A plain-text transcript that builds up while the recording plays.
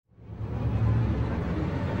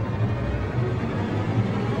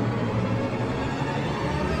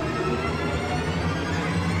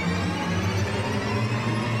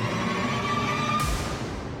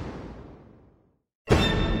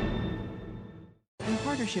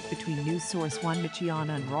partnership between News Source 1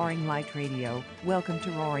 Michiana and Roaring Light Radio. Welcome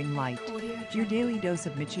to Roaring Light, your daily dose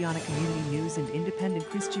of Michiana community news and independent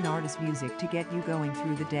Christian artist music to get you going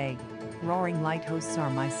through the day. Roaring Light hosts are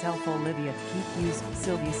myself, Olivia, Keith Hughes,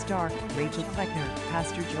 Sylvia Stark, Rachel Kleckner,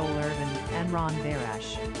 Pastor Joel Irvin, and Ron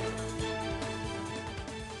Barash.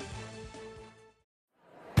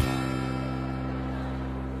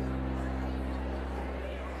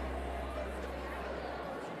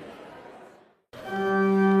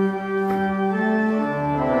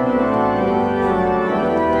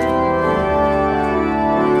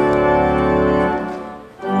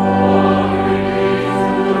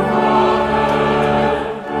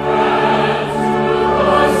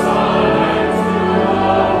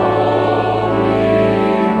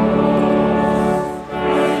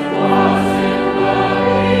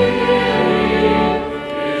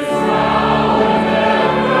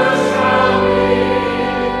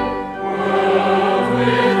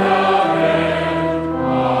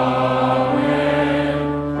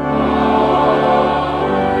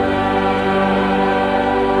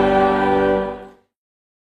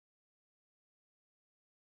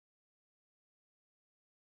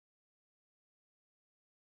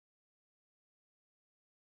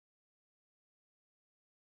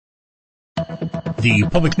 The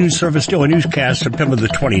Public News Service Daily Newscast, September the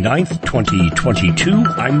 29th, 2022.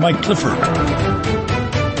 I'm Mike Clifford.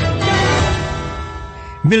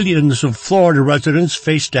 Millions of Florida residents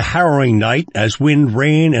faced a harrowing night as wind,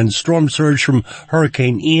 rain, and storm surge from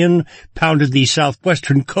Hurricane Ian pounded the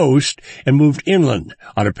southwestern coast and moved inland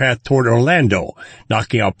on a path toward Orlando,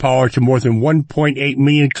 knocking out power to more than 1.8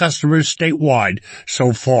 million customers statewide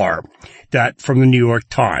so far. That from the New York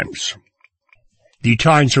Times. The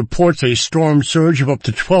Times reports a storm surge of up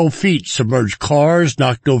to 12 feet submerged cars,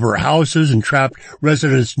 knocked over houses, and trapped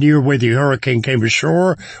residents near where the hurricane came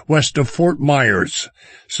ashore, west of Fort Myers.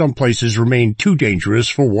 Some places remain too dangerous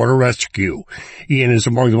for water rescue. Ian is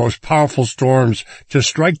among the most powerful storms to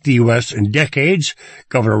strike the U.S. in decades.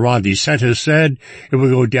 Governor Ron DeSantis said it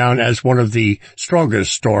will go down as one of the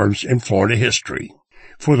strongest storms in Florida history.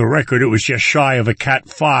 For the record, it was just shy of a Cat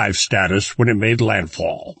 5 status when it made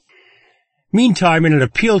landfall. Meantime, in an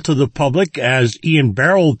appeal to the public as Ian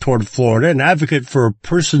barreled toward Florida, an advocate for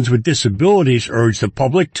persons with disabilities urged the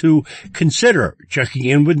public to consider checking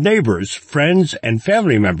in with neighbors, friends, and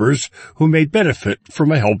family members who may benefit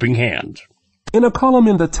from a helping hand. In a column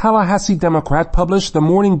in the Tallahassee Democrat published the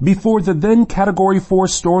morning before the then Category 4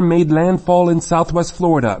 storm made landfall in southwest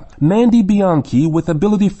Florida, Mandy Bianchi with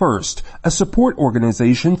Ability First, a support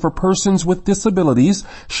organization for persons with disabilities,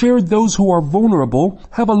 shared those who are vulnerable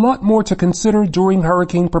have a lot more to consider during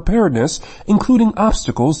hurricane preparedness, including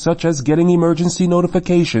obstacles such as getting emergency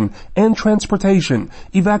notification and transportation,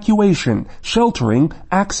 evacuation, sheltering,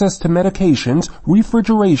 access to medications,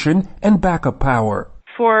 refrigeration, and backup power.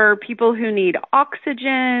 For people who need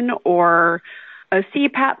oxygen or a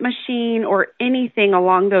CPAP machine or anything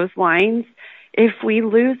along those lines, if we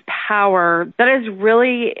lose power, that is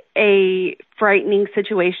really a frightening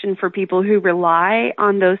situation for people who rely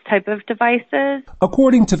on those type of devices.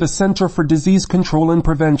 According to the Center for Disease Control and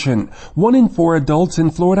Prevention, 1 in 4 adults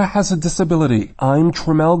in Florida has a disability. I'm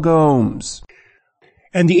Tremel Gomes.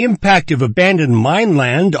 And the impact of abandoned mine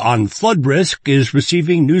land on flood risk is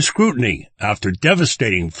receiving new scrutiny after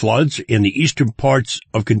devastating floods in the eastern parts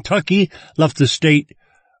of Kentucky left the state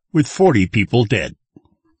with 40 people dead.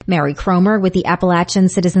 Mary Cromer with the Appalachian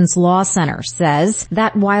Citizens Law Center says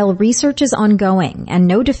that while research is ongoing and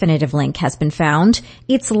no definitive link has been found,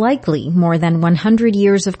 it's likely more than 100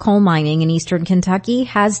 years of coal mining in eastern Kentucky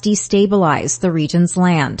has destabilized the region's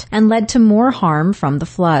land and led to more harm from the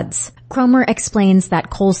floods. Cromer explains that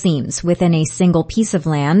coal seams within a single piece of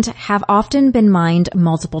land have often been mined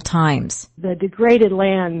multiple times. The degraded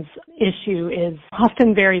lands issue is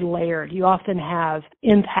often very layered. You often have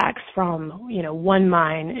impacts from, one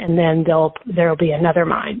mine, and then there'll be another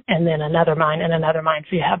mine, and then another mine, and another mine.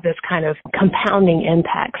 So you have this kind of compounding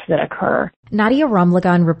impacts that occur. Nadia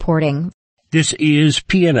Rumlagan reporting. This is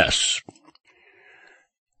PNS.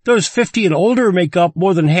 Those 50 and older make up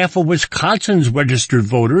more than half of Wisconsin's registered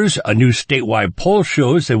voters. A new statewide poll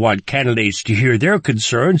shows they want candidates to hear their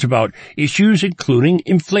concerns about issues including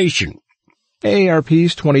inflation.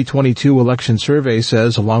 AARP's 2022 election survey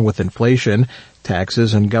says along with inflation,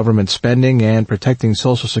 taxes and government spending and protecting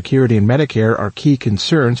Social Security and Medicare are key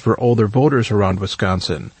concerns for older voters around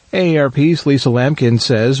Wisconsin. AARP's Lisa Lampkin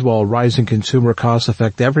says while rising consumer costs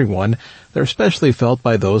affect everyone, they're especially felt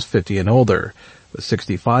by those 50 and older. with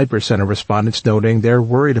 65% of respondents noting they're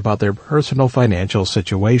worried about their personal financial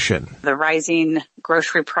situation. The rising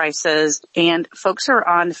grocery prices and folks who are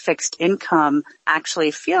on fixed income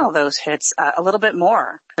actually feel those hits a little bit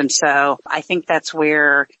more. And so I think that's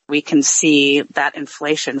where we can see that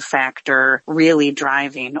inflation factor really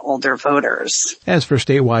driving older voters. As for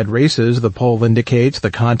statewide races, the poll indicates the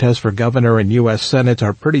contests for governor and U.S. Senate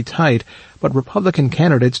are pretty tight, but Republican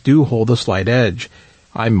candidates do hold a slight edge.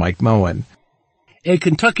 I'm Mike Moen. A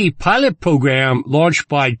Kentucky pilot program launched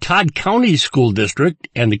by Todd County School District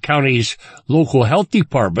and the county's local health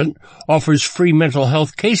department offers free mental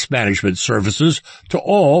health case management services to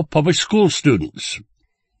all public school students.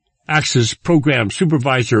 ACS's program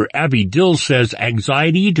supervisor Abby Dill says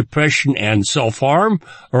anxiety, depression, and self-harm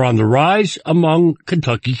are on the rise among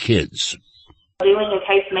Kentucky kids. Doing a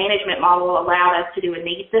case management model allowed us to do a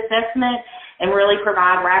needs assessment and really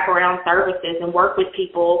provide wraparound services and work with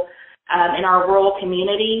people in our rural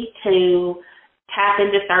community to tap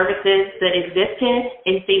into services that existed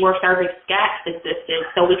and see where service gaps existed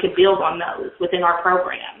so we could build on those within our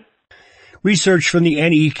program. Research from the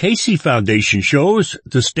Annie Casey Foundation shows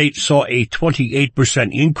the state saw a 28%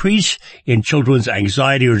 increase in children's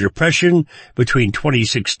anxiety or depression between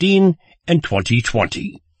 2016 and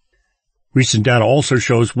 2020. Recent data also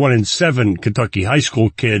shows 1 in 7 Kentucky high school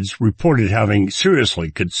kids reported having seriously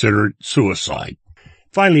considered suicide.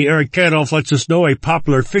 Finally, Eric Kadoff lets us know a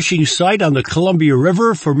popular fishing site on the Columbia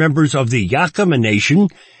River for members of the Yakama Nation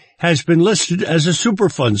has been listed as a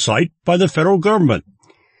Superfund site by the federal government.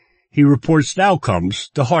 He reports now comes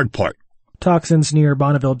the hard part. Toxins near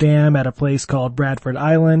Bonneville Dam at a place called Bradford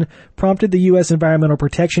Island prompted the U.S. Environmental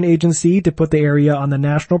Protection Agency to put the area on the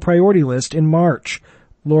national priority list in March.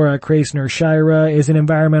 Laura Krasner-Shira is an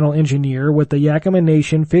environmental engineer with the Yakama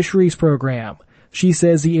Nation Fisheries Program. She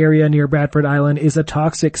says the area near Bradford Island is a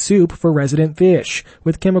toxic soup for resident fish,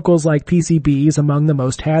 with chemicals like PCBs among the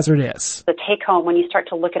most hazardous. The take-home, when you start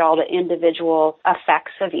to look at all the individual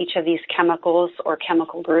effects of each of these chemicals or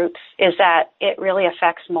chemical groups, is that it really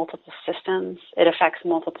affects multiple systems. It affects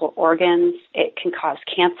multiple organs. It can cause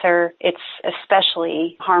cancer. It's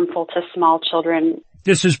especially harmful to small children.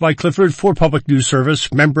 This is Mike Clifford for Public News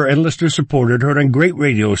Service, member and listener supported, heard on great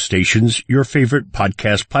radio stations, your favorite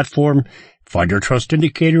podcast platform. Find our trust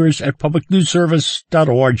indicators at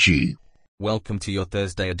publicnewsservice.org. Welcome to your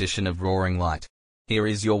Thursday edition of Roaring Light. Here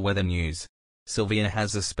is your weather news. Sylvia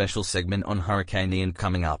has a special segment on Hurricane Ian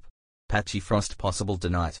coming up. Patchy frost possible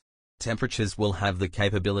tonight. Temperatures will have the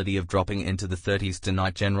capability of dropping into the 30s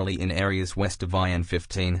tonight generally in areas west of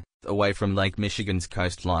I-15, away from Lake Michigan's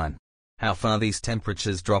coastline. How far these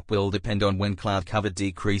temperatures drop will depend on when cloud cover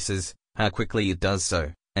decreases, how quickly it does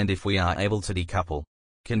so, and if we are able to decouple.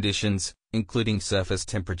 Conditions, including surface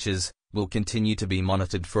temperatures, will continue to be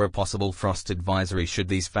monitored for a possible frost advisory should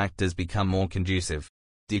these factors become more conducive.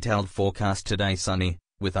 Detailed forecast today: sunny,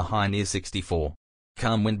 with a high near 64.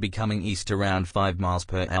 Calm wind becoming east around 5 miles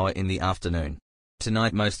per hour in the afternoon.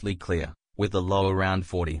 Tonight mostly clear, with a low around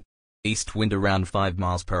 40. East wind around 5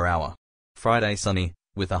 miles per hour. Friday sunny,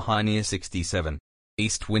 with a high near 67.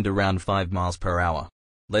 East wind around 5 miles per hour.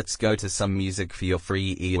 Let's go to some music for your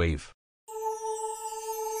free earweave.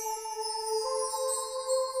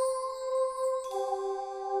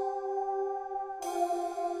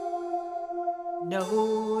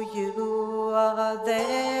 Know you are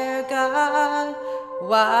there, God.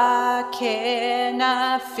 Why can't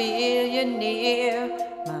I feel you near?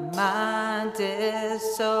 My mind is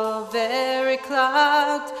so very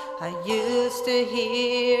clogged. I used to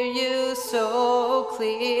hear you so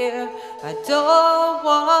clear. I don't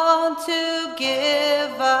want to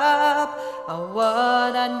give up on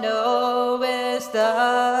what I know is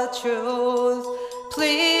the truth.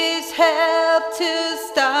 Please help to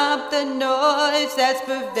stop the noise that's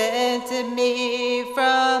preventing me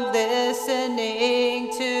from listening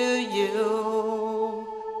to you.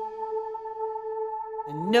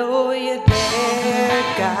 I know you're there,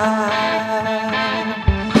 God.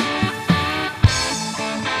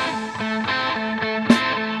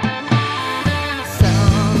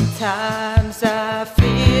 Sometimes I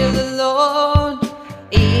feel alone,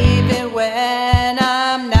 even when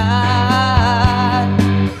I'm not.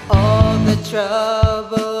 All the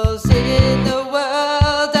troubles in the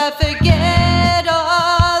world, I forget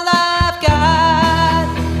all I've got.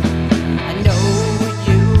 I know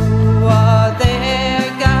you are there,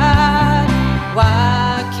 God.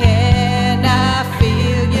 Why can't I feel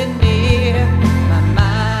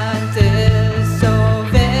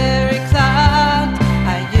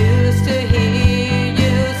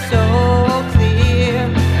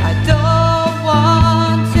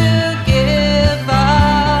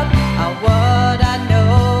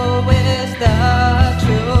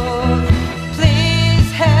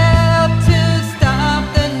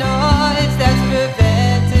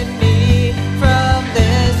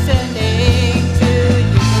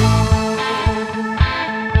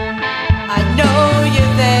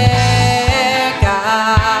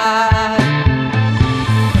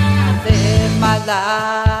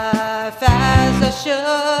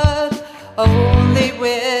should. Only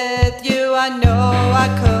with you I know I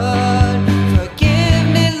could. Forgive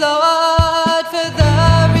me, Lord, for the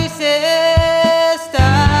resistance.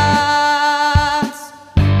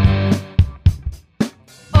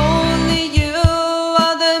 Only you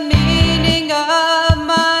are the meaning of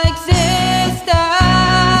my existence.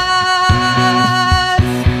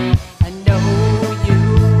 I know you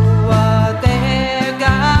are there,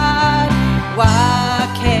 God. Why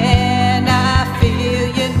can't I feel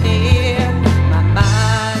you near? My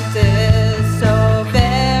mind is so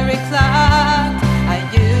very clogged. I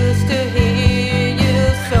used to hear you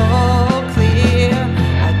so clear.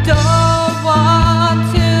 I don't want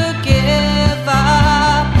to give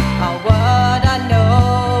up on what I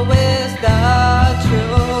know is the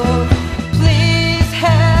truth. Please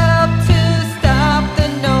help to stop the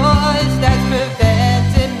noise that's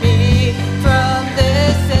preventing me from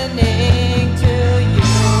listening to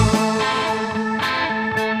you.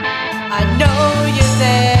 I know you're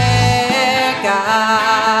there,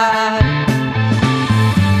 God.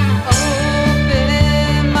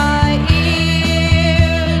 Open my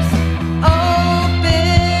ears,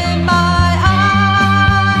 open my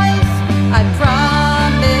eyes. I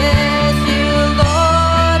promise you,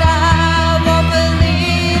 Lord, I won't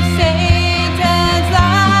believe Satan's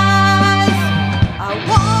lies. I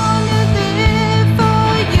want to live for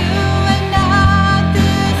you and not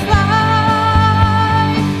this life.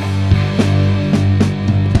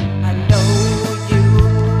 I know you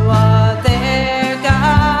are there,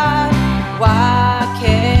 God. Why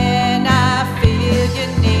can't I feel you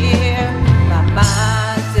near? My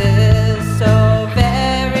mind is so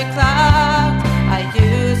very clogged. I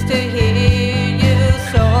used to hear you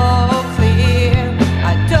so clear.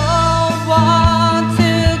 I don't want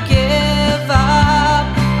to give up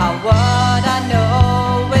on what I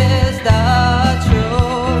know is the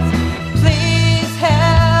truth. Please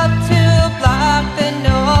help to block the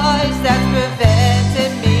noise that's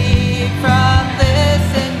preventing me from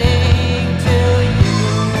listening to you.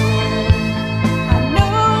 I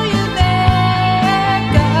know you're there,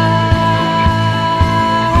 God.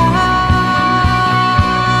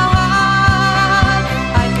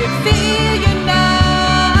 I can feel you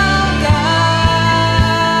now, God.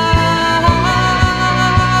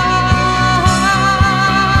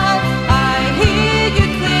 I hear you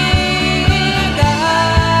clear, God.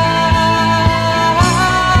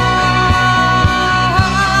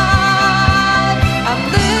 I'm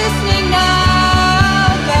listening now,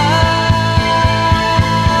 God.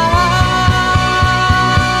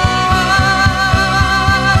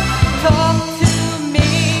 Talk to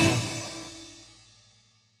me.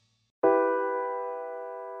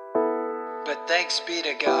 But thanks be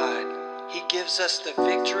to God, He gives us the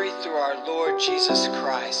victory through our Lord Jesus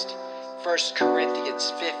Christ. 1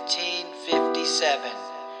 Corinthians 15:57.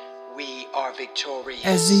 We are victorious.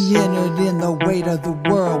 As he entered in, the weight of the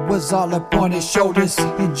world was all upon his shoulders.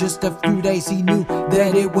 In just a few days he knew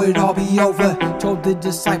that it would all be over. Told the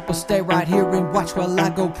disciples, stay right here and watch while I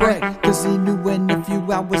go pray. Cause he knew in a few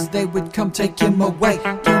hours they would come take him away.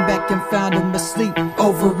 Came back and found him asleep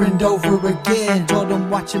over and over again. Told him,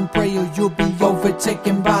 watch and pray or you'll be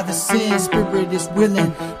overtaken by the sin. Spirit is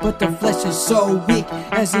willing, but the flesh is so weak.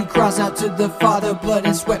 As he cries out to the Father, blood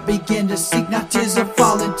and sweat begin to seep. Now tears are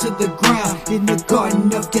falling to the ground in the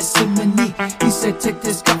Garden of Gethsemane. He said, take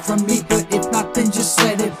this cup from me, but if not, then just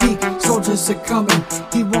let it be. Soldiers are coming,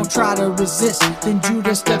 he won't try to resist. Then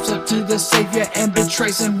Judas steps up to the Savior and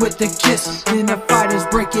betrays him with a kiss. Then the fight is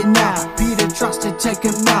breaking out, Peter tries to take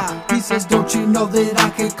him out. He says, don't you know that I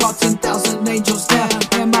could call 10,000 angels down?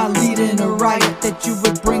 Am I leading a riot that you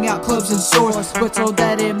would bring out clubs and swords? But so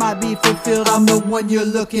that it might be fulfilled, I'm the one you're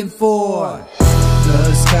looking for.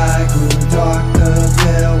 The sky grew dark, the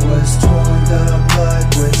veil was torn, the blood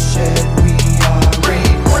was shed, we are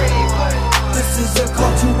reborn. This is a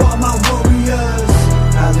call to all my warriors.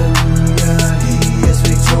 Hallelujah, he is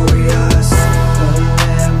victorious. The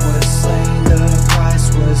Lamb was slain, the price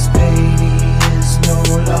was paid, he is no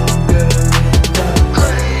longer in the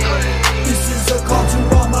grave. This is a call to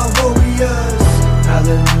all my warriors.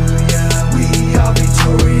 Hallelujah, we are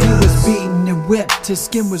victorious. He was beaten and whipped, his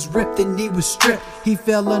skin was ripped and he was stripped. He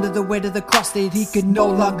fell under the weight of the cross that he could no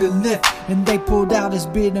longer lift. And they pulled out his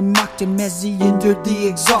beard and mocked him as he endured the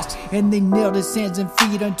exhaust. And they nailed his hands and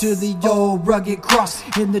feet unto the old rugged cross.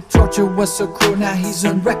 And the torture was so cruel, now he's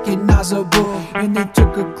unrecognizable. And they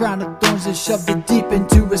took a crown of thorns and shoved it deep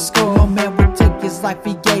into his skull. No man would take his life,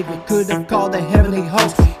 he gave it, could have called the heavenly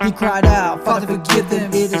host. He cried out, Father, forgive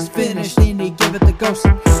them, it is finished. And he gave it the ghost.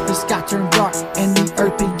 The sky turned dark and the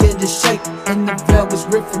earth began to shake. And the veil was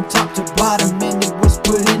ripped from top to bottom and it was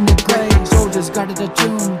put in the grave. Soldiers guarded the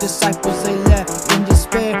tomb. Disciples, they left in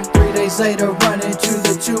despair. 3 days later, running to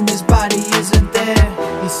the tomb, his body isn't there.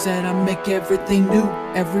 He said, I make everything new,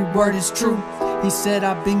 every word is true. He said,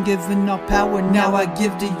 I've been given all power, now I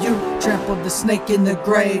give to you. Trample the snake in the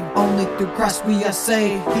grave, only through Christ we are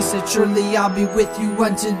saved. He said, surely I'll be with you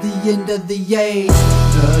until the end of the age.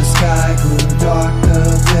 The sky grew dark, the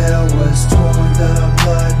veil was torn, the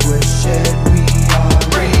blood was shed, we are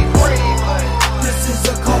free. This is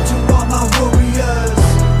a call to all my warriors.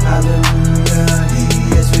 Hallelujah, he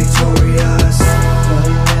is victorious. The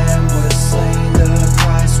Lamb was slain, the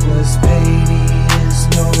price was paid, he is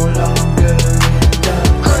no longer in the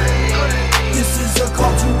grave. This is a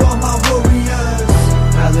call to all my warriors.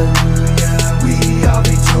 Hallelujah, we are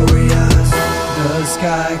victorious. The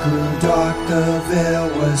sky grew dark, the veil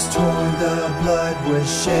was torn, the blood was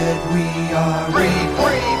shed, we are free.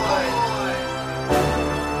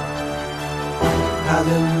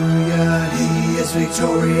 Hallelujah, he is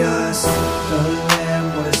victorious. The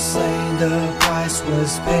Lamb was slain, the price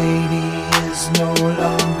was paid, he is no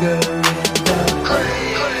longer in the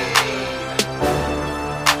grave.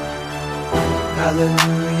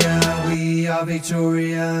 Hallelujah, we are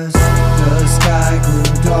victorious. The sky grew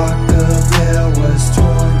dark, the veil was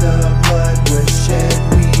torn, the blood was shed,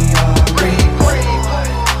 we are free.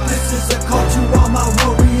 This is a call to all my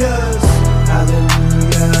warriors.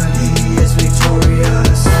 Hallelujah, he is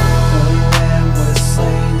victorious. The Lamb was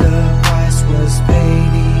slain, the price was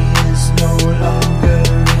paid, he is no longer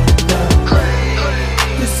in the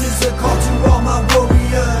grave. This is a call to all my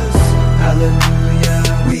warriors. Hallelujah,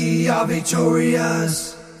 we are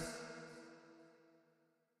victorious.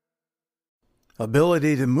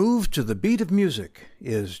 Ability to move to the beat of music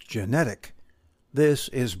is genetic. This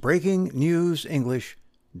is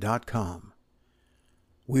BreakingNewsEnglish.com.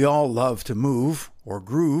 We all love to move or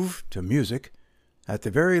groove to music. At the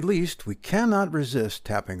very least, we cannot resist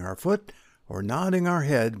tapping our foot or nodding our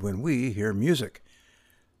head when we hear music.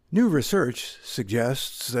 New research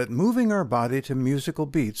suggests that moving our body to musical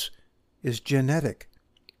beats is genetic.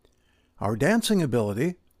 Our dancing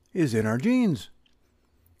ability is in our genes.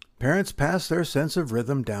 Parents pass their sense of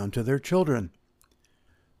rhythm down to their children.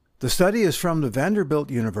 The study is from the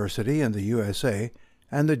Vanderbilt University in the USA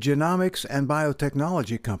and the genomics and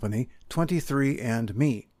biotechnology company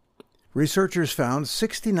 23andMe. Researchers found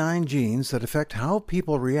 69 genes that affect how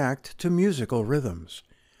people react to musical rhythms.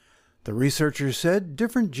 The researchers said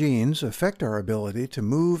different genes affect our ability to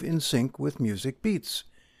move in sync with music beats.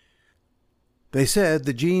 They said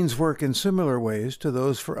the genes work in similar ways to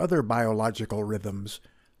those for other biological rhythms,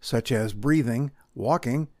 such as breathing,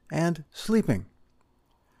 walking, and sleeping.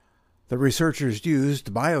 The researchers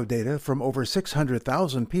used biodata from over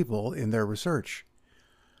 600,000 people in their research.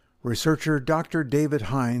 Researcher Dr. David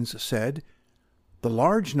Hines said, "The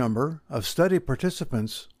large number of study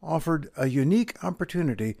participants offered a unique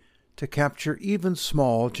opportunity to capture even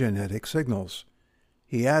small genetic signals."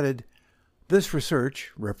 He added, "This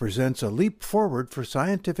research represents a leap forward for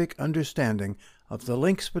scientific understanding of the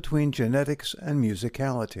links between genetics and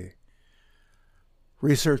musicality."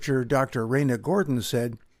 Researcher Dr. Raina Gordon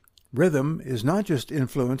said, "Rhythm is not just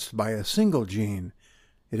influenced by a single gene.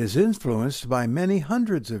 It is influenced by many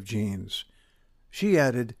hundreds of genes." She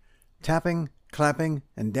added, "Tapping, clapping,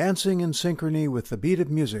 and dancing in synchrony with the beat of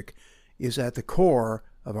music is at the core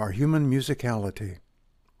of our human musicality."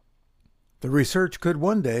 The research could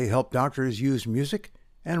one day help doctors use music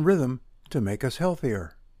and rhythm to make us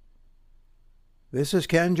healthier. This is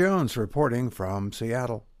Ken Jones reporting from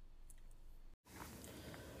Seattle.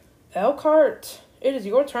 Elkhart, it is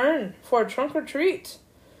your turn for a trunk or treat.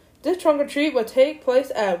 This trunk or treat will take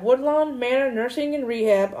place at Woodlawn Manor Nursing and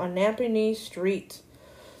Rehab on Napanee Street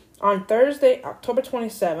on Thursday, October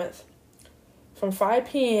 27th from 5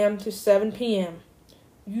 p.m. to 7 p.m.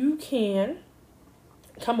 You can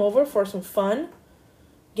come over for some fun,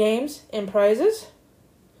 games, and prizes.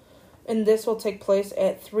 And this will take place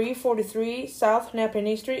at 343 South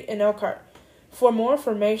Napanee Street in Elkhart. For more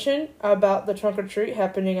information about the trunk or treat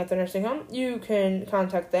happening at the nursing home, you can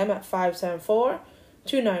contact them at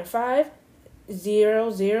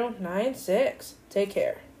 574-295-0096. Take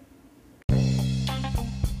care.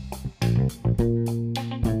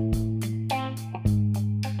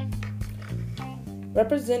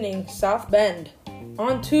 Representing South Bend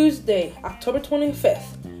on Tuesday, October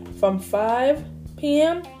 25th from 5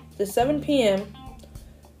 p.m. to 7 p.m.,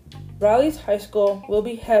 Riley's High School will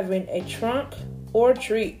be having a trunk or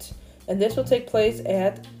treat, and this will take place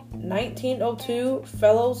at 1902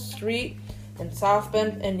 Fellows Street in South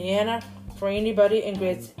Bend, Indiana, for anybody in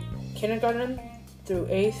grades kindergarten through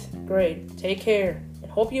 8th grade. Take care,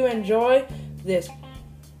 and hope you enjoy this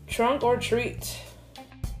trunk or treat.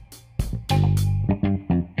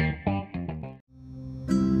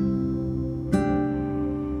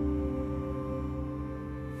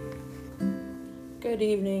 Good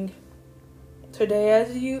evening. Today,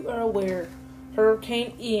 as you are aware,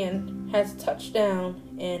 Hurricane Ian has touched down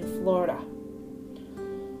in Florida.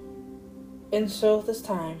 And so this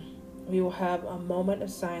time, we will have a moment of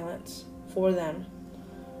silence for them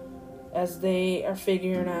as they are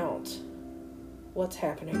figuring out what's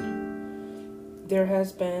happening. There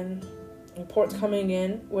has been reports coming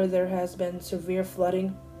in where there has been severe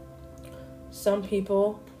flooding. Some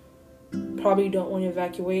people probably don't want to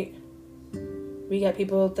evacuate. We got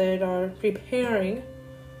people that are preparing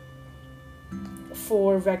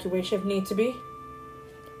for evacuation if need to be.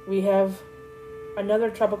 We have another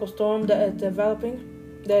tropical storm that is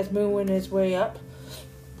developing, that is moving its way up.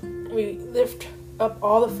 We lift up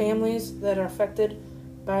all the families that are affected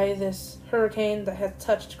by this hurricane that has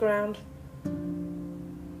touched ground.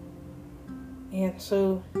 And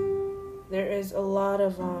so there is a lot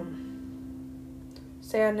of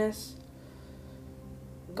sadness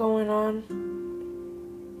going on.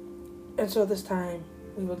 And so this time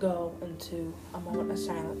we will go into a moment of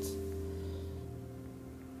silence.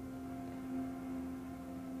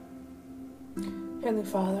 Heavenly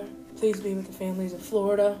Father, please be with the families of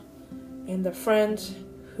Florida and their friends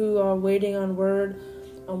who are waiting on word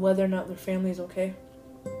on whether or not their family is okay.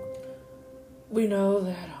 We know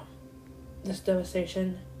that this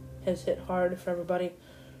devastation has hit hard for everybody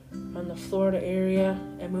on the Florida area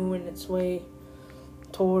and moving its way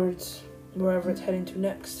towards wherever it's heading to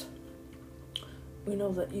next. We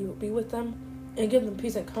know that you will be with them and give them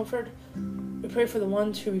peace and comfort. We pray for the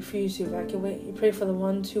ones who refuse to evacuate. We pray for the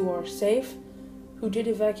ones who are safe, who did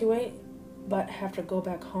evacuate, but have to go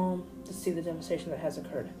back home to see the devastation that has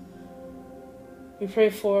occurred. We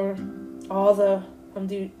pray for all the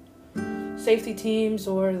safety teams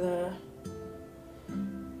or the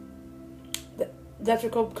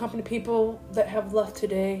electrical company people that have left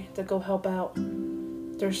today to go help out.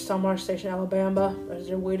 There's Summer Station, Alabama, as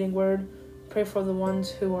they're waiting word. Pray for the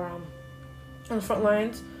ones who are on the front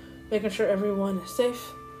lines, making sure everyone is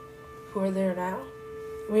safe, who are there now.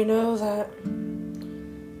 We know that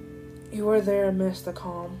you are there amidst the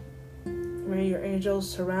calm. May your angels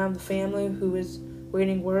surround the family who is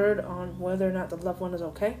waiting word on whether or not the loved one is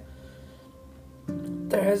okay.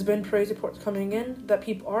 There has been praise reports coming in that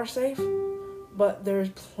people are safe, but there's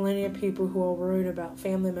plenty of people who are worried about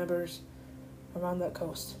family members around that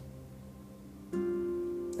coast.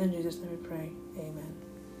 In Jesus' name we pray. Amen.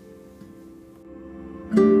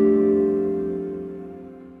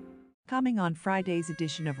 Coming on Friday's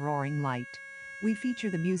edition of Roaring Light, we feature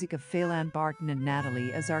the music of Phelan Barton and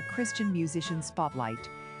Natalie as our Christian musician spotlight.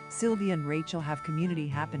 Sylvia and Rachel have community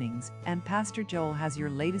happenings, and Pastor Joel has your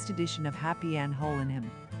latest edition of Happy and Whole in Him.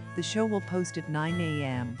 The show will post at 9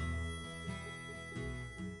 a.m.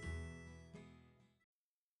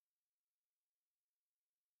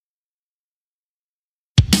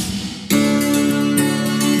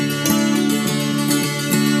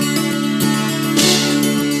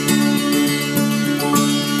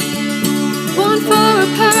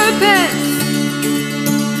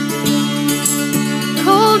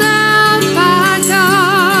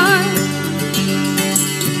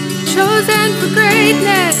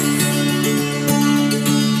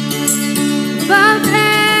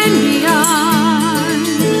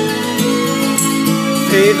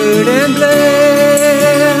 Favored and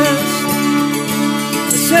blessed,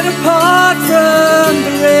 set apart from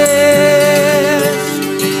the rest.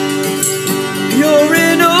 You're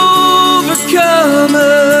an overcomer,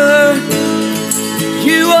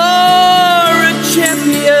 you are a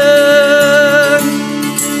champion.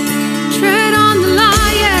 Tread on the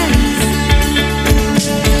lion,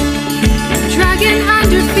 dragon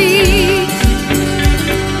under feet.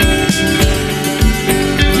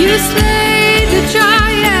 You slay the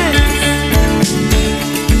giants,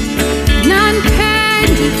 none can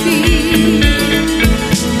defeat.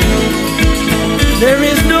 There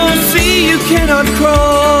is no sea you cannot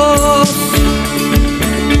cross,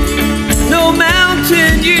 no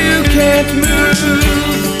mountain you can't move.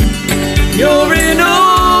 You're an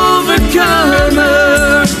overcomer,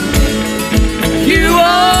 you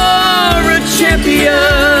are a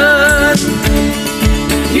champion.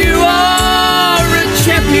 You are a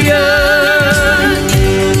champion.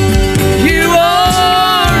 You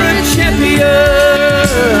are a champion.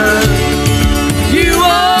 You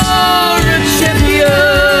are a champion.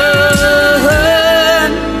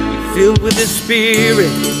 Filled with the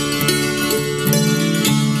Spirit,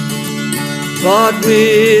 bought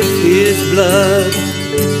with His blood,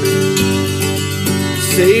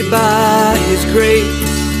 saved by His grace,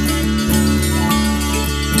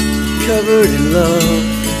 covered in love.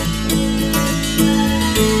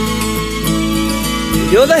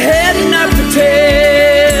 You're the head and not the tail.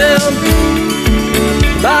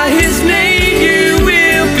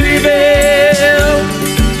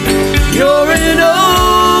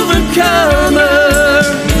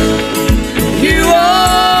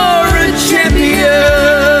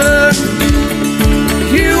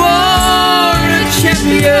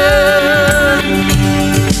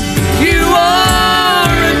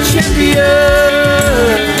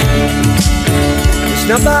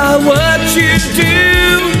 not by what you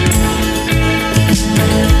do.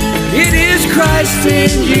 It is Christ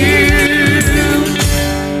in you,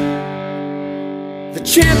 the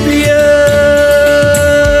champion.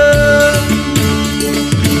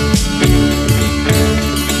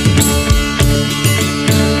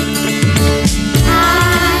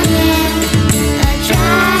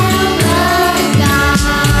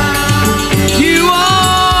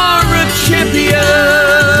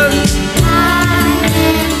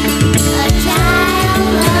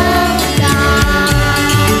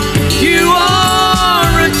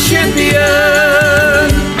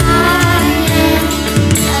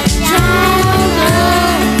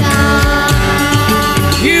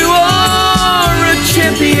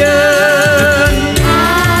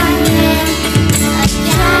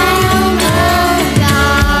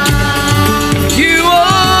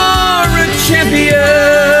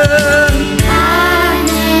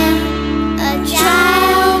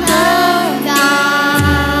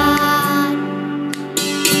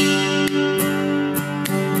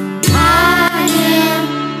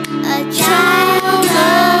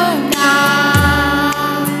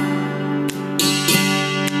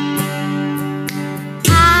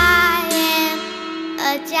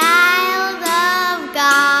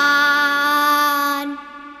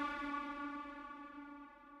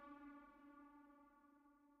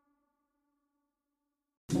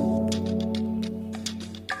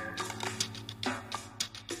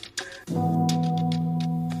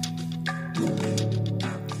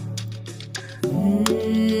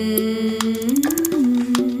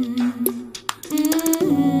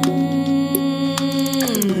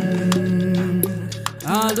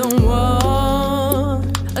 I don't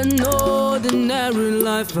want an ordinary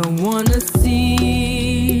life. I wanna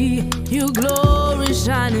see your glory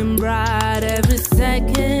shining bright every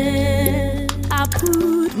second. I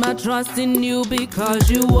put my trust in you because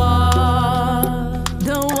you are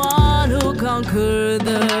the one who conquered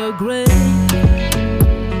the grave.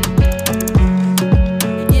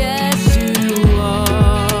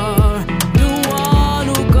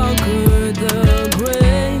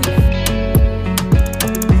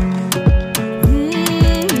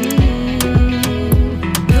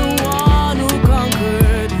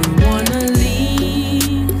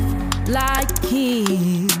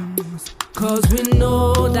 Cause we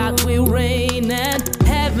know that we reign and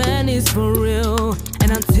heaven is for real.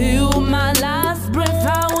 And until my last breath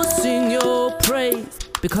I will sing your praise.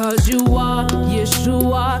 Because you are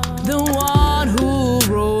Yeshua, the one who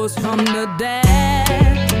rose from the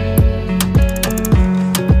dead.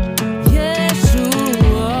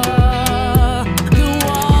 Yeshua, the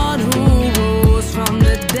one who rose from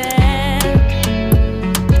the dead.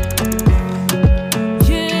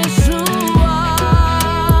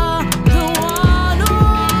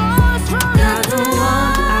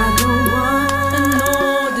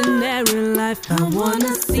 I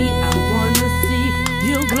wanna see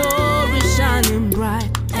your glory shining bright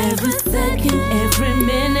every second, every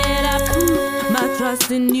minute. I put my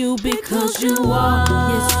trust in you because you are,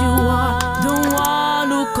 yes you are, the one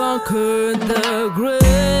who conquered the grave.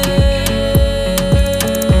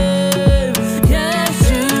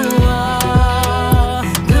 Yes you are,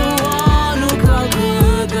 the one who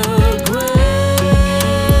conquered the grave.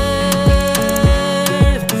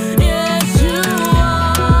 Yes you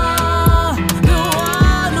are,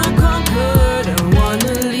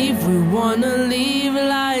 wanna live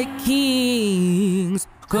like kings.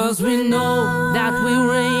 Cause we know that we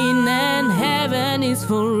reign and heaven is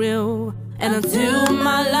for real. And until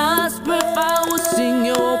my last breath I will sing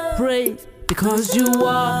your praise. Because you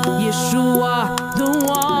are Yeshua, the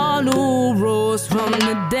one who rose from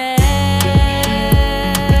the dead.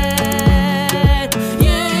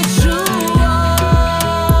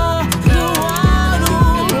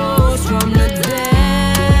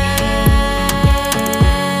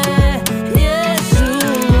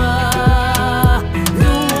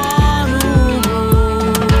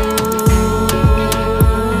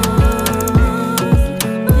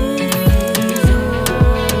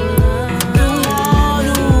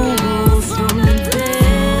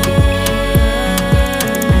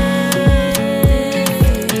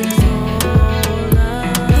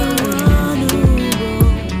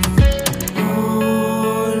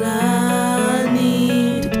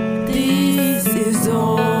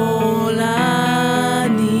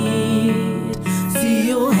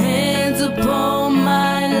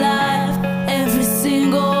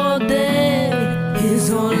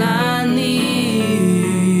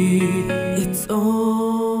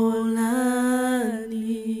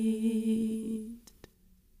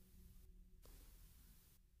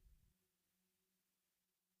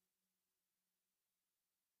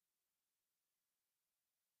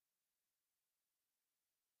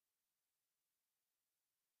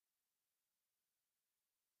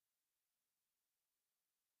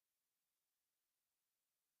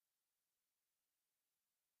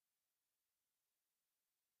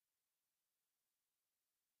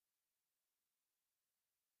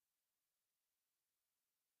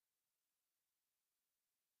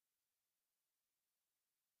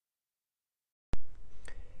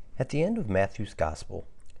 At the end of Matthew's Gospel,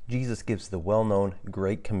 Jesus gives the well-known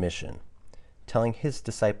Great Commission, telling his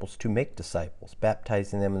disciples to make disciples,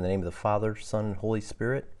 baptizing them in the name of the Father, Son, and Holy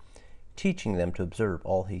Spirit, teaching them to observe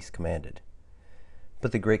all he's commanded.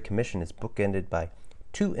 But the Great Commission is bookended by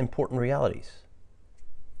two important realities.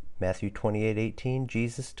 Matthew 28:18,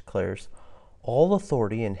 Jesus declares, "All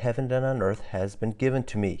authority in heaven and on earth has been given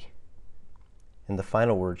to me." And the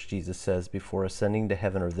final words Jesus says before ascending to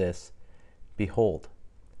heaven are this, "Behold,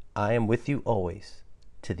 I am with you always,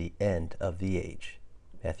 to the end of the age."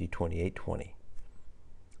 Matthew 28:20.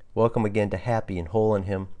 Welcome again to Happy and Whole in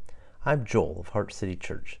Him. I'm Joel of Heart City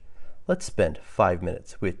Church. Let's spend 5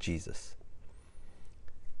 minutes with Jesus.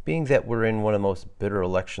 Being that we're in one of the most bitter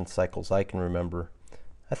election cycles I can remember,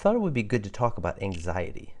 I thought it would be good to talk about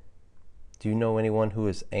anxiety. Do you know anyone who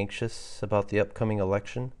is anxious about the upcoming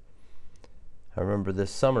election? I remember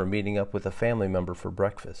this summer meeting up with a family member for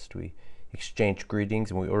breakfast. We exchanged greetings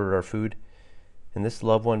and we ordered our food, and this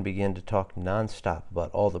loved one began to talk nonstop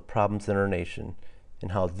about all the problems in our nation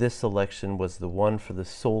and how this election was the one for the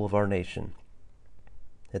soul of our nation.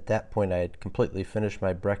 At that point I had completely finished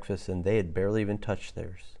my breakfast and they had barely even touched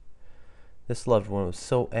theirs. This loved one was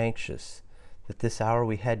so anxious that this hour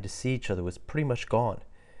we had to see each other was pretty much gone,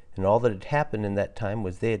 and all that had happened in that time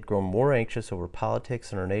was they had grown more anxious over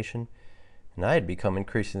politics in our nation, and I had become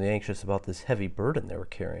increasingly anxious about this heavy burden they were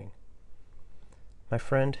carrying. My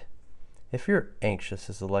friend, if you're anxious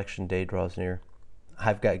as election day draws near,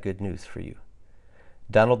 I've got good news for you.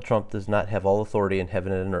 Donald Trump does not have all authority in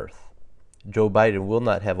heaven and on earth. Joe Biden will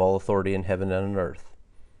not have all authority in heaven and on earth.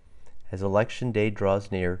 As election day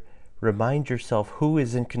draws near, remind yourself who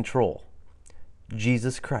is in control.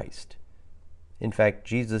 Jesus Christ. In fact,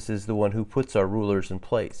 Jesus is the one who puts our rulers in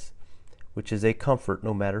place, which is a comfort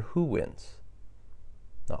no matter who wins.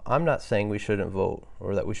 Now, I'm not saying we shouldn't vote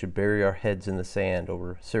or that we should bury our heads in the sand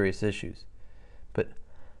over serious issues, but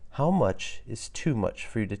how much is too much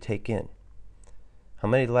for you to take in? How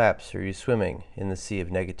many laps are you swimming in the sea of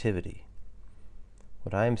negativity?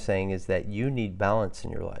 What I am saying is that you need balance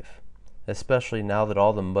in your life, especially now that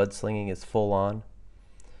all the mudslinging is full on.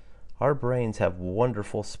 Our brains have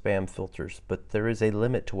wonderful spam filters, but there is a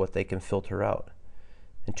limit to what they can filter out.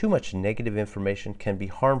 And too much negative information can be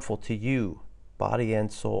harmful to you, body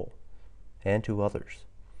and soul, and to others.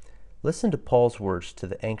 Listen to Paul's words to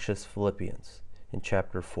the anxious Philippians in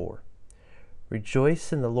chapter 4.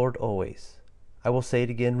 "Rejoice in the Lord always. I will say it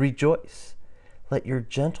again, rejoice. Let your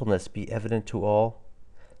gentleness be evident to all.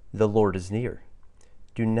 The Lord is near.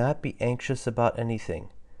 Do not be anxious about anything,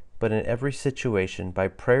 but in every situation, by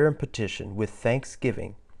prayer and petition, with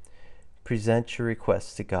thanksgiving, present your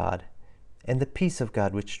requests to God, and the peace of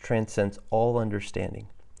God, which transcends all understanding,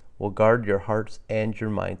 will guard your hearts and your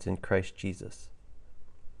minds in Christ Jesus."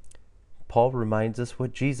 Paul reminds us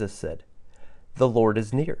what Jesus said. The Lord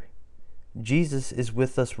is near. Jesus is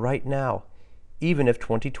with us right now, even if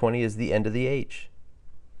 2020 is the end of the age.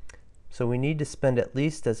 So we need to spend at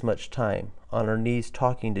least as much time on our knees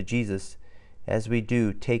talking to Jesus as we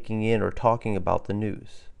do taking in or talking about the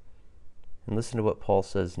news. And listen to what Paul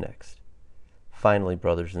says next. "Finally,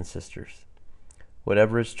 brothers and sisters,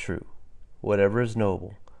 whatever is true, whatever is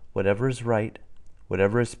noble, whatever is right,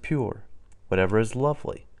 whatever is pure, whatever is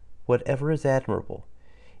lovely, whatever is admirable,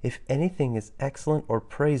 if anything is excellent or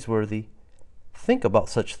praiseworthy, think about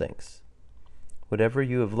such things. Whatever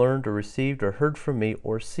you have learned or received or heard from me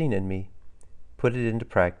or seen in me, put it into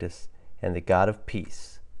practice, and the God of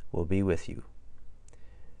peace will be with you."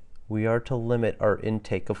 We are to limit our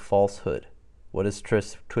intake of falsehood, what is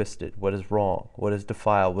twisted, what is wrong, what is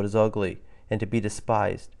defiled, what is ugly, and to be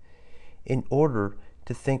despised, in order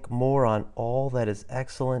to think more on all that is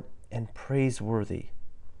excellent and praiseworthy.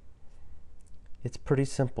 It's pretty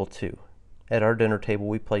simple too. At our dinner table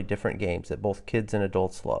we play different games that both kids and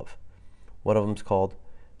adults love. One of them's called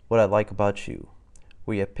What I Like About You,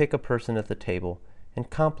 where you pick a person at the table and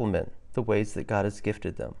compliment the ways that God has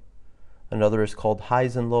gifted them. Another is called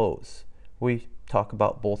Highs and Lows. We talk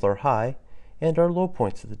about both our high and our low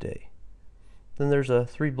points of the day. Then there's a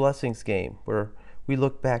 3 blessings game where we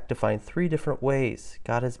look back to find 3 different ways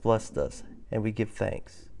God has blessed us and we give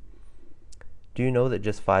thanks. Do you know that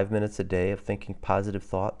just 5 minutes a day of thinking positive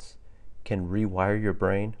thoughts can rewire your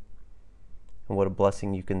brain? And what a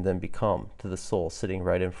blessing you can then become to the soul sitting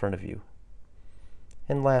right in front of you.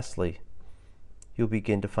 And lastly, you'll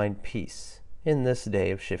begin to find peace in this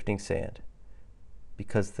day of shifting sand,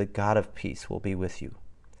 because the God of peace will be with you.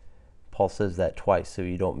 Paul says that twice so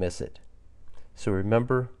you don't miss it. So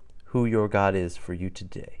remember who your God is for you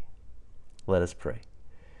today. Let us pray.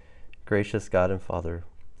 Gracious God and Father,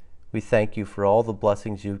 we thank you for all the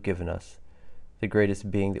blessings you've given us. the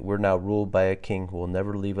greatest being that we're now ruled by a king who will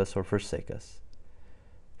never leave us or forsake us.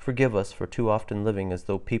 Forgive us for too often living as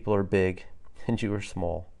though people are big and you are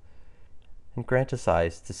small. And grant us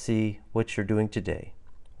eyes to see what you're doing today,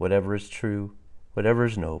 whatever is true, whatever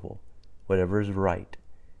is noble, whatever is right,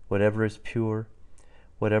 whatever is pure,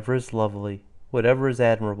 whatever is lovely, whatever is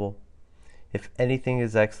admirable, if anything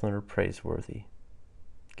is excellent or praiseworthy.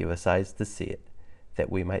 Give us eyes to see it,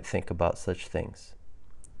 that we might think about such things.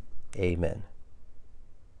 Amen.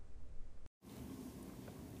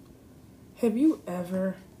 Have you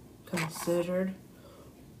ever considered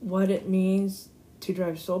what it means to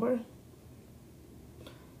drive sober?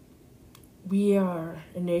 We are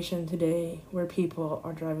a nation today where people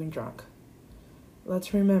are driving drunk.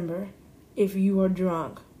 Let's remember, if you are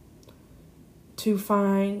drunk, to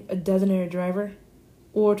find a designated driver,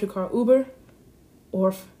 or to call Uber,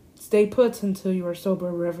 or stay put until you are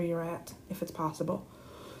sober wherever you're at, if it's possible.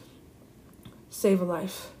 Save a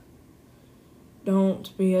life.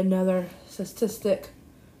 Don't be another statistic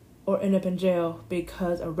or end up in jail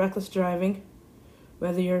because of reckless driving,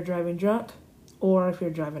 whether you're driving drunk or if you're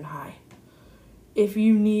driving high. If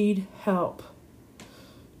you need help,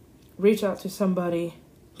 reach out to somebody.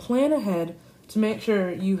 Plan ahead to make sure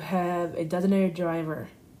you have a designated driver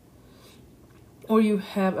or you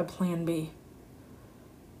have a plan B.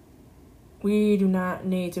 We do not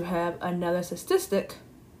need to have another statistic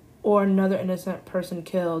or another innocent person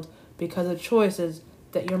killed because of choices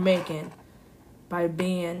that you're making by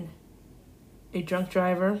being a drunk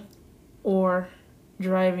driver or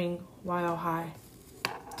driving while high.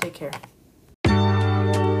 Take care.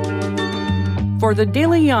 For the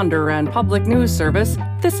Daily Yonder and Public News Service,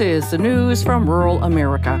 this is the news from rural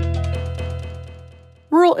America.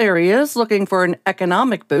 Rural areas looking for an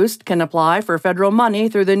economic boost can apply for federal money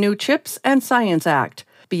through the new CHIPS and Science Act.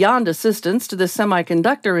 Beyond assistance to the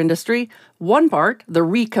semiconductor industry, one part, the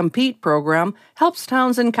Recompete program, helps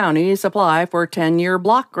towns and counties apply for 10-year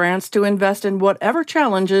block grants to invest in whatever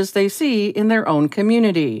challenges they see in their own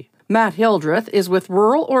community. Matt Hildreth is with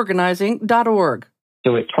ruralorganizing.org.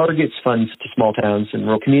 So it targets funds to small towns and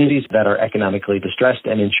rural communities that are economically distressed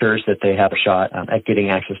and ensures that they have a shot at getting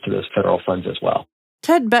access to those federal funds as well.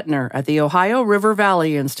 Ted Bettner at the Ohio River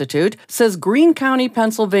Valley Institute says Greene County,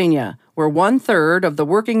 Pennsylvania, where 1/3 of the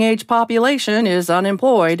working-age population is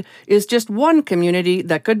unemployed, is just one community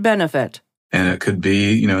that could benefit. And it could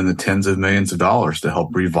be, in the tens of millions of dollars to help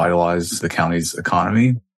revitalize the county's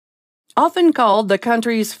economy. Often called the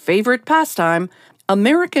country's favorite pastime,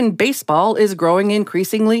 American baseball is growing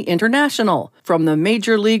increasingly international, from the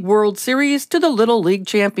Major League World Series to the Little League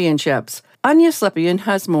Championships. Anya Slepian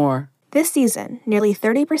has more. This season, nearly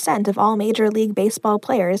 30% of all Major League Baseball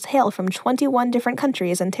players hail from 21 different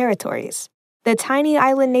countries and territories. The tiny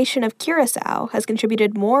island nation of Curacao has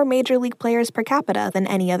contributed more Major League players per capita than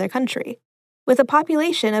any other country. With a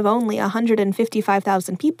population of only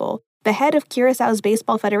 155,000 people, the head of Curaçao's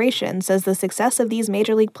Baseball Federation says the success of these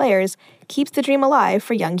Major League players keeps the dream alive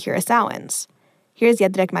for young Curaçaoans. Here's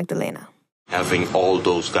Jedrek Magdalena. Having all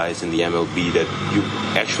those guys in the MLB that you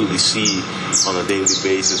actually see on a daily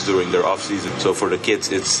basis during their offseason. So for the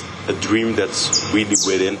kids, it's a dream that's really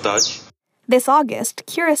within touch. This August,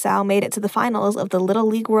 Curaçao made it to the finals of the Little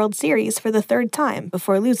League World Series for the third time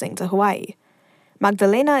before losing to Hawaii.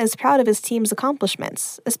 Magdalena is proud of his team's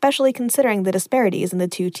accomplishments, especially considering the disparities in the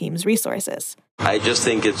two teams' resources. I just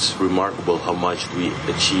think it's remarkable how much we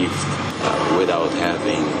achieved without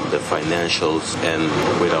having the financials and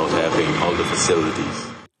without having all the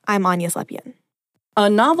facilities. I'm Anya Slepian. A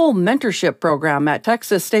novel mentorship program at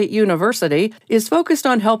Texas State University is focused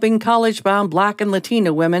on helping college-bound Black and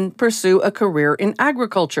Latina women pursue a career in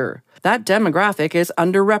agriculture. That demographic is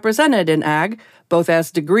underrepresented in ag, both as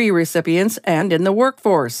degree recipients and in the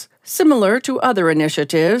workforce. Similar to other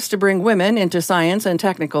initiatives to bring women into science and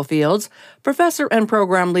technical fields, professor and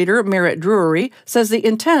program leader Merritt Drury says the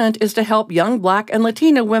intent is to help young Black and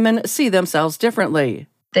Latina women see themselves differently.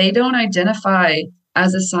 They don't identify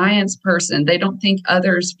as a science person. They don't think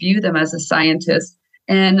others view them as a scientist.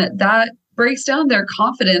 And that breaks down their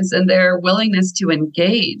confidence and their willingness to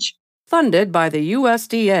engage. Funded by the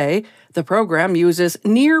USDA, the program uses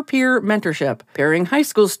near-peer mentorship, pairing high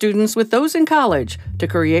school students with those in college to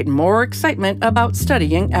create more excitement about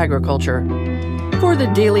studying agriculture. For the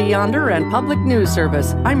Daily Yonder and Public News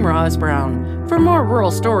Service, I'm Roz Brown. For more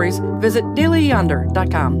rural stories, visit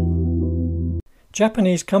dailyyonder.com.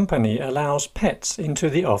 Japanese company allows pets into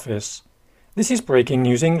the office. This is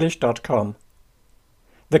breakingnewsenglish.com.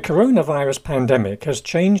 The coronavirus pandemic has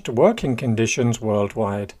changed working conditions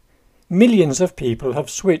worldwide. Millions of people have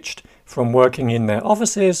switched from working in their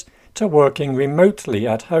offices to working remotely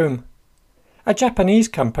at home. A Japanese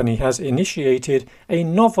company has initiated a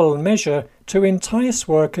novel measure to entice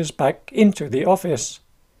workers back into the office.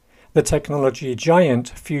 The technology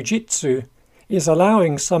giant Fujitsu is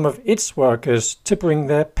allowing some of its workers to bring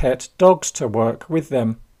their pet dogs to work with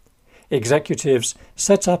them. Executives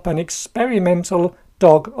set up an experimental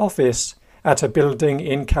dog office at a building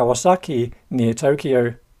in Kawasaki near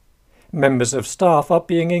Tokyo. Members of staff are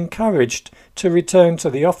being encouraged to return to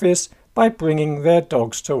the office by bringing their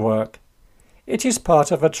dogs to work. It is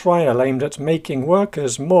part of a trial aimed at making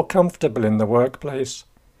workers more comfortable in the workplace.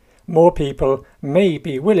 More people may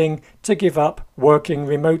be willing to give up working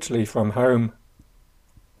remotely from home.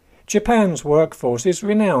 Japan's workforce is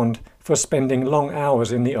renowned for spending long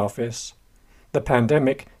hours in the office. The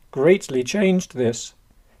pandemic greatly changed this.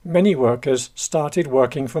 Many workers started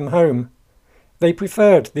working from home. They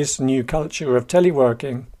preferred this new culture of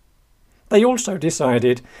teleworking. They also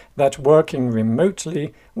decided that working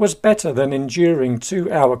remotely was better than enduring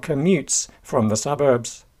 2-hour commutes from the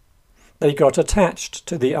suburbs. They got attached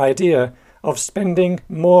to the idea of spending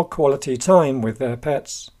more quality time with their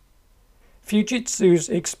pets. Fujitsu's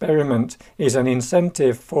experiment is an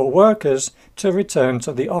incentive for workers to return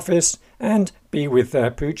to the office and be with their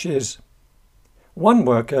pooches. One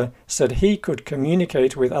worker said he could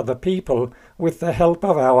communicate with other people with the help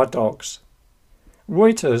of our dogs.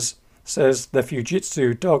 Reuters says the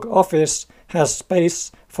Fujitsu dog office has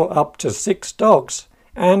space for up to 6 dogs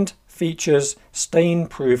and features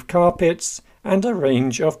stain-proof carpets and a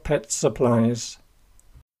range of pet supplies.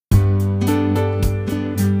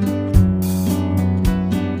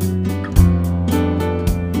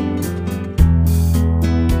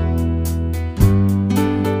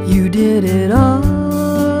 You did it all.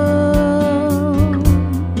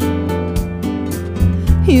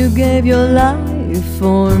 You gave your life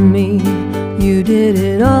for me. You did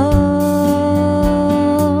it all.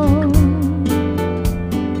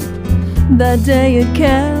 That day at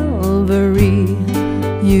Calvary,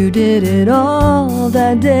 you did it all.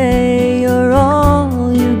 That day you're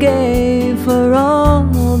all you gave for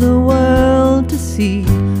all the world to see.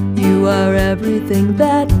 You are everything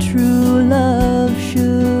that true love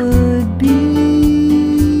should be.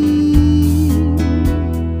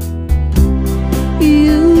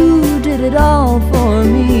 You did it all for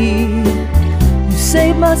me. You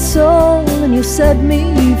saved my soul and you set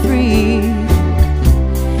me free.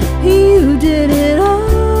 You did it all.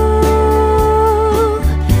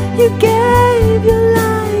 You gave your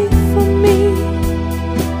life for me.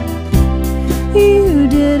 You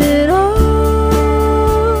did it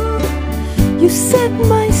all. You set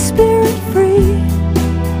my spirit free.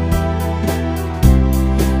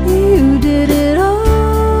 You did it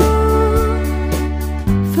all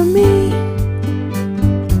for me.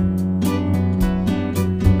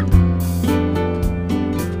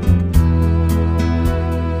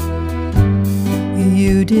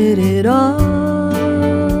 You did it all.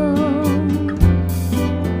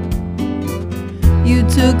 You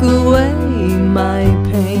took away my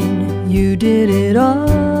pain. You did it all.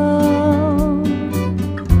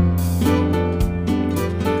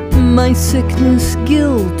 My sickness,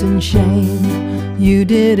 guilt, and shame. You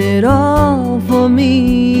did it all for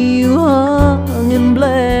me. You hung and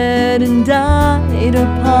bled and died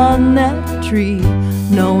upon that tree,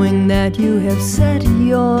 knowing that you have set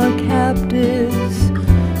your captives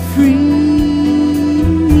free.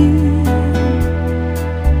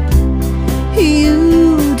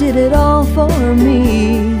 You did it all for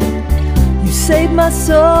me. You saved my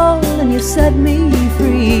soul and you set me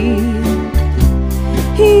free.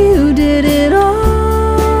 You did it all.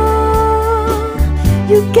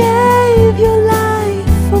 You gave your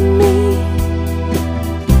life for me.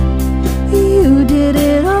 You did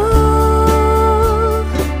it all.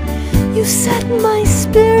 You set my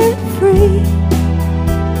spirit free.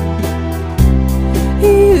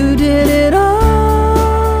 You did it all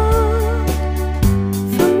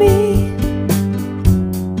for me.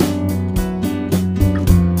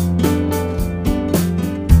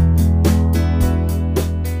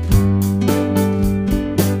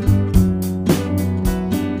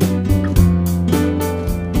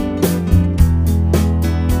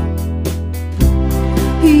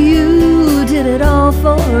 You did it all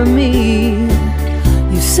for me.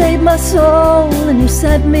 You saved my soul and you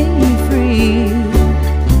set me free.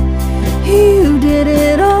 You did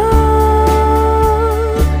it all.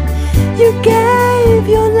 You gave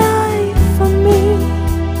your life for me.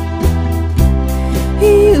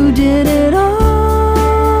 You did it all.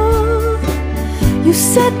 You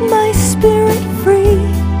set my spirit free.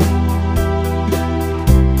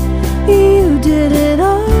 You did it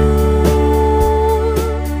all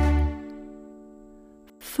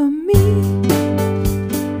for me.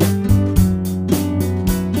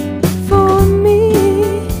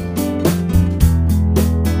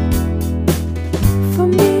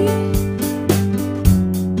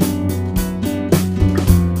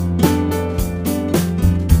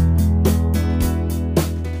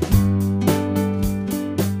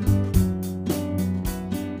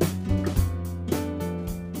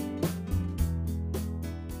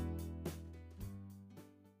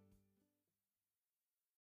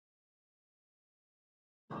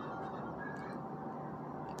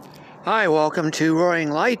 Hi, welcome to Roaring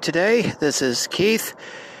Light today. This is Keith.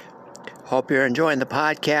 Hope you're enjoying the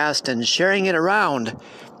podcast and sharing it around.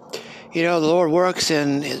 You know, the Lord works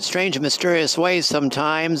in strange and mysterious ways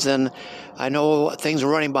sometimes, and I know things were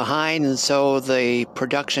running behind, and so the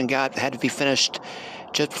production had to be finished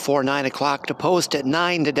just before 9 o'clock to post at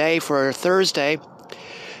 9 today for Thursday.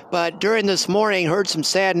 But during this morning, heard some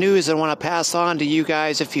sad news I want to pass on to you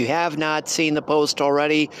guys if you have not seen the post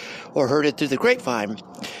already or heard it through the grapevine.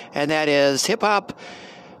 And that is hip-hop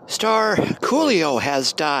star Coolio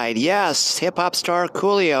has died. Yes, hip-hop star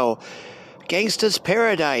Coolio. Gangsta's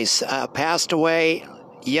Paradise passed away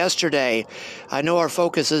yesterday. I know our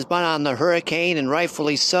focus has been on the hurricane, and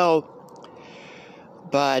rightfully so.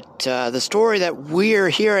 But the story that we're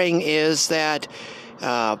hearing is that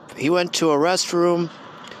he went to a restroom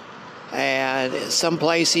and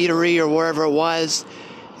someplace, eatery or wherever it was,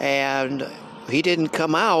 and he didn't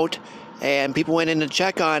come out, and people went in to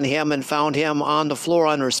check on him and found him on the floor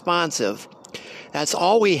unresponsive. That's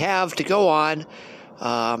all we have to go on,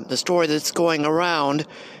 the story that's going around,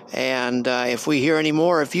 and if you hear any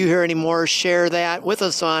more, share that with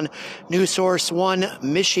us on News Source 1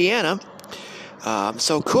 Michiana.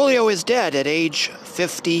 So Coolio is dead at age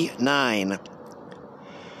 59.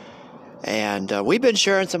 And we've been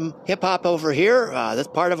sharing some hip-hop over here. That's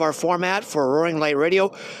part of our format for Roaring Light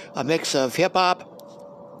Radio, a mix of hip-hop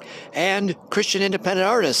and Christian independent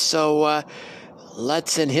artists. So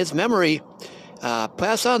let's, in his memory,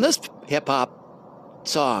 pass on this hip-hop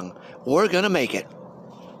song, We're Gonna Make It.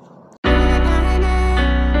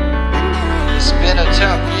 It's been a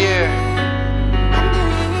tough year,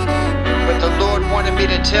 but the Lord wanted me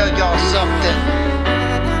to tell y'all something.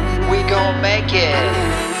 We gon' make it.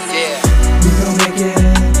 Yeah. We gon' make it,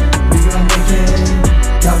 we gon' make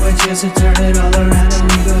it. Got one chance to turn it all around and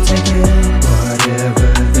we gon' take it. Whatever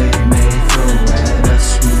they may throw at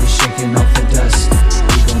us, we be shaking off the dust.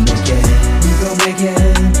 We gon' make it, we gon' make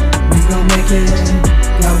it, we gon' make it.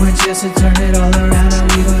 Got one chance to turn it all around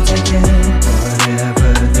and we gon' take it. Whatever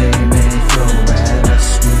they may throw at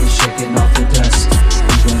us, we be shaking off the dust.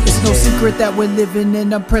 It's no secret that we're living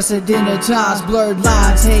in unprecedented times. Blurred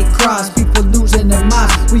lines, hate crimes, people losing their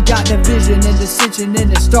minds. We got division and dissension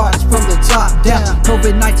and it starts from the top down.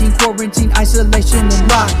 COVID-19, quarantine, isolation and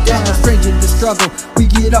lockdown. A stranger to struggle, we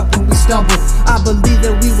get up when we stumble. I believe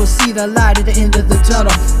that we will see the light at the end of the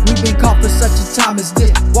tunnel. We've been called for such a time as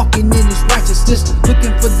this, walking in this righteousness,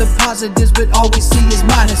 looking for the positives, but all we see is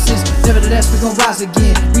minuses. Nevertheless, we gon' rise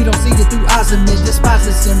again. We don't see it through eyes of men, despise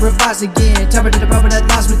us and revise again. Tap into the power that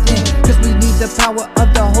lies within, cause we need the power of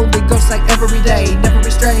the Holy Ghost like every day. Never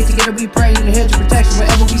restrained, together we pray in the hedge of protection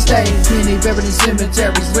wherever we stay. Many buried in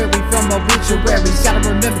cemeteries, where we from obituaries. Gotta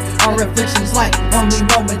remember, our afflictions like only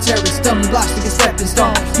momentary. Stumbling blocks to get stepping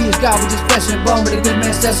stone. He is God with his flesh and bone, but a good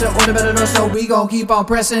man's test or the better know, so we gon' keep on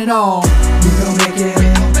pressing on. We gon' make it,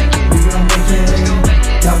 we gon' make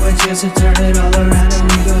it. Got one chance to turn it all around and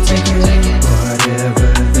we gon' take it.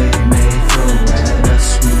 Whatever they may throw at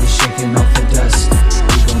us, we be shaking off the dust.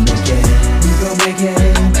 We gon' make it, we gon' make it,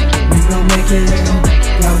 we gon' make it.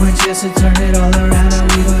 Got one chance to turn it all around and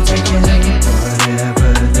we gon' take it.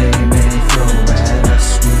 Whatever they may throw at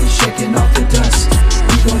us, we be shaking off the dust.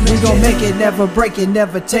 We gon' make it, never break it,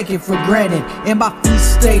 never take it for granted. And my feet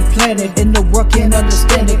stay planted, and the world can't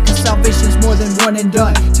understand it, cause salvation's more than one and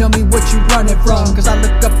done. Tell me what you running from, cause I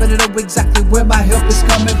look up and I know exactly where my help is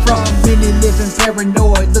coming from. Many living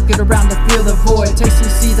paranoid, looking around to feel the void. Taste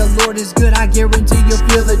and see the Lord is good, I guarantee you'll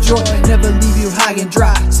feel the joy. Never leave you high and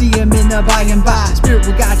dry, see him in the by and by. Spirit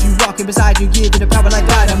will guide you, walking beside you, give it the power like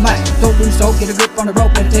dynamite. Don't lose hope, get a grip on the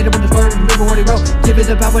rope, meditate on his word, remember what he wrote. Give it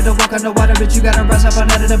the power to walk on the water, but you gotta rise up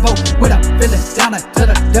out of the boat. When I'm feeling down to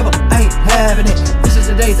the devil, I ain't having it. This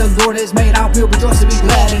is the day the Lord has made, I will rejoice and be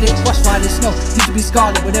glad in it. Watch white as snow, used to be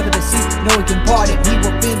scarlet, whatever the sea, know he can part it. He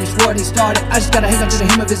will finish what he started, I just gotta hang on to the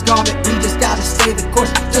hem of his garment. We just gotta stay the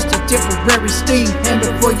course, just a temporary sting, and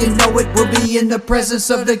before you know it, we'll be in the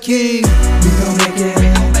presence of the King. We gon' make it,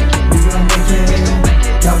 we gon' make it.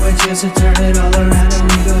 Got one chance to turn it all around and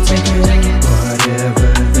we gon' take it.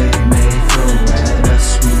 Whatever they may throw at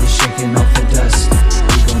us, we be shaking off the dust.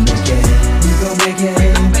 We gon' make it, we gon' make it,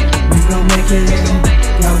 we gon' make it.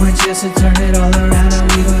 Got one chance to turn it all around and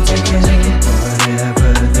we gon' take it.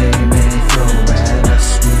 Whatever they may throw at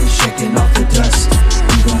us, we be shaking off the dust.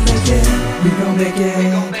 We gon' make it, we gon' make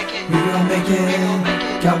it, we gon' make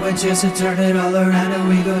it. Got one chance to turn it all around and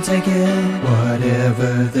we gon' take it.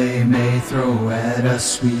 Whatever they may throw at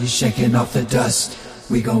us, we shaking off the dust.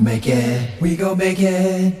 We gon' make it, we gon' make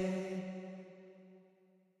it.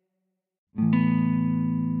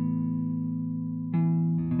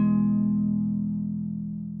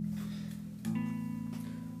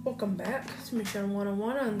 Welcome back to Mission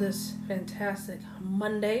 101 on this fantastic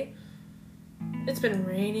Monday. It's been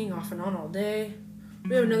raining off and on all day.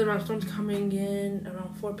 We have another round of storms coming in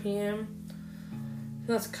around 4 p.m.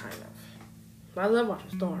 That's kind of. But I love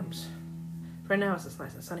watching storms. Right now it's just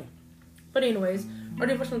nice and sunny. But anyways, our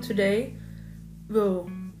devotional today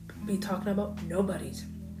will be talking about nobodies.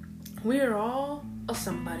 We are all a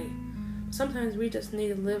somebody. Sometimes we just need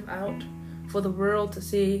to live out for the world to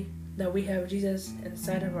see that we have Jesus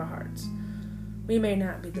inside of our hearts. We may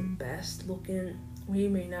not be the best looking, we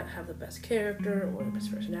may not have the best character or the best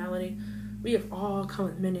personality. We have all come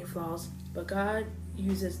with many flaws, but God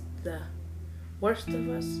uses the worst of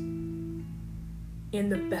us and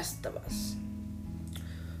the best of us.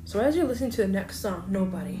 So as you're listening to the next song,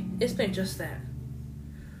 Nobody, it's been just that.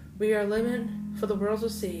 We are living for the world to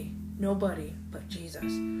see nobody but Jesus.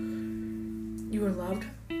 You are loved.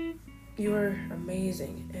 You are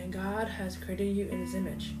amazing, and God has created you in His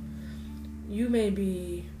image. You may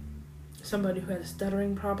be somebody who has a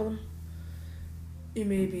stuttering problem. You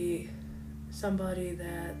may be somebody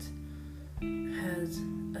that has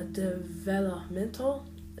a developmental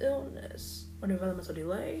illness or developmental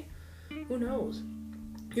delay. Who knows?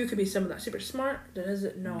 You could be someone that's super smart, that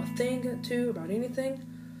doesn't know a thing or two about anything,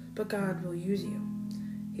 but God will use you.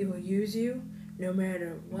 He will use you no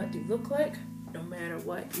matter what you look like, no matter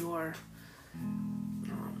what your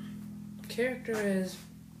character is.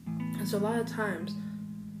 And so a lot of times,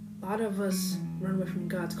 a lot of us run away from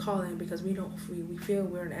God's calling because we feel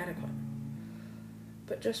we're inadequate.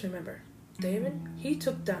 But just remember, David, he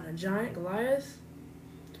took down a giant Goliath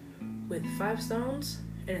with 5 stones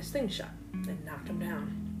and a slingshot and knocked him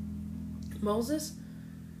down. Moses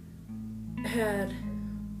had,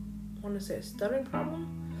 I want to say, a stuttering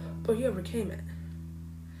problem, but he overcame it.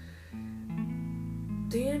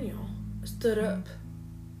 Daniel stood up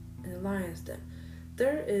in the lion's den.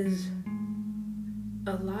 There is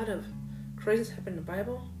a lot of crazy stuff in the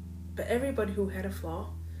Bible, but everybody who had a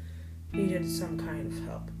flaw needed some kind of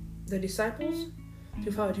help. The disciples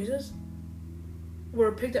who followed Jesus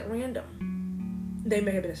were picked at random. They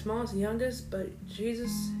may have been the smallest, the youngest, but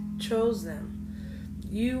Jesus chose them.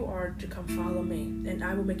 You are to come follow me, and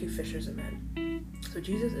I will make you fishers of men. So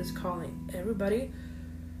Jesus is calling everybody.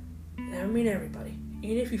 I mean everybody.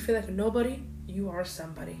 Even if you feel like a nobody, you are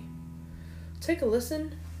somebody. Take a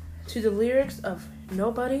listen to the lyrics of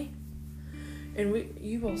Nobody, and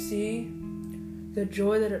you will see the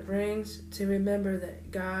joy that it brings to remember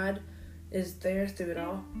that God is there through it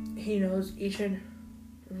all. He knows each and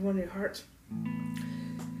every one of your hearts.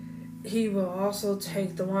 He will also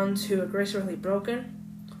take the ones who are gracefully broken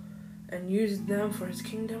and use them for His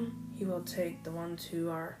kingdom. He will take the ones who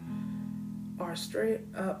are straight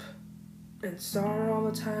up in sorrow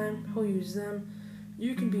all the time. He'll use them.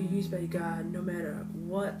 You can be used by God no matter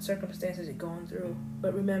what circumstances you're going through.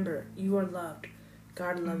 But remember, you are loved.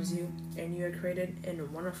 God loves you, and you are created in the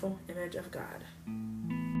wonderful image of God.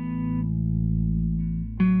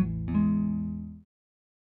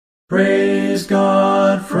 Praise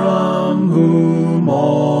God, from whom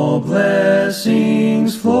all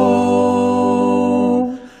blessings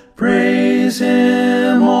flow. Praise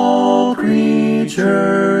Him, all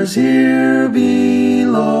creatures here below.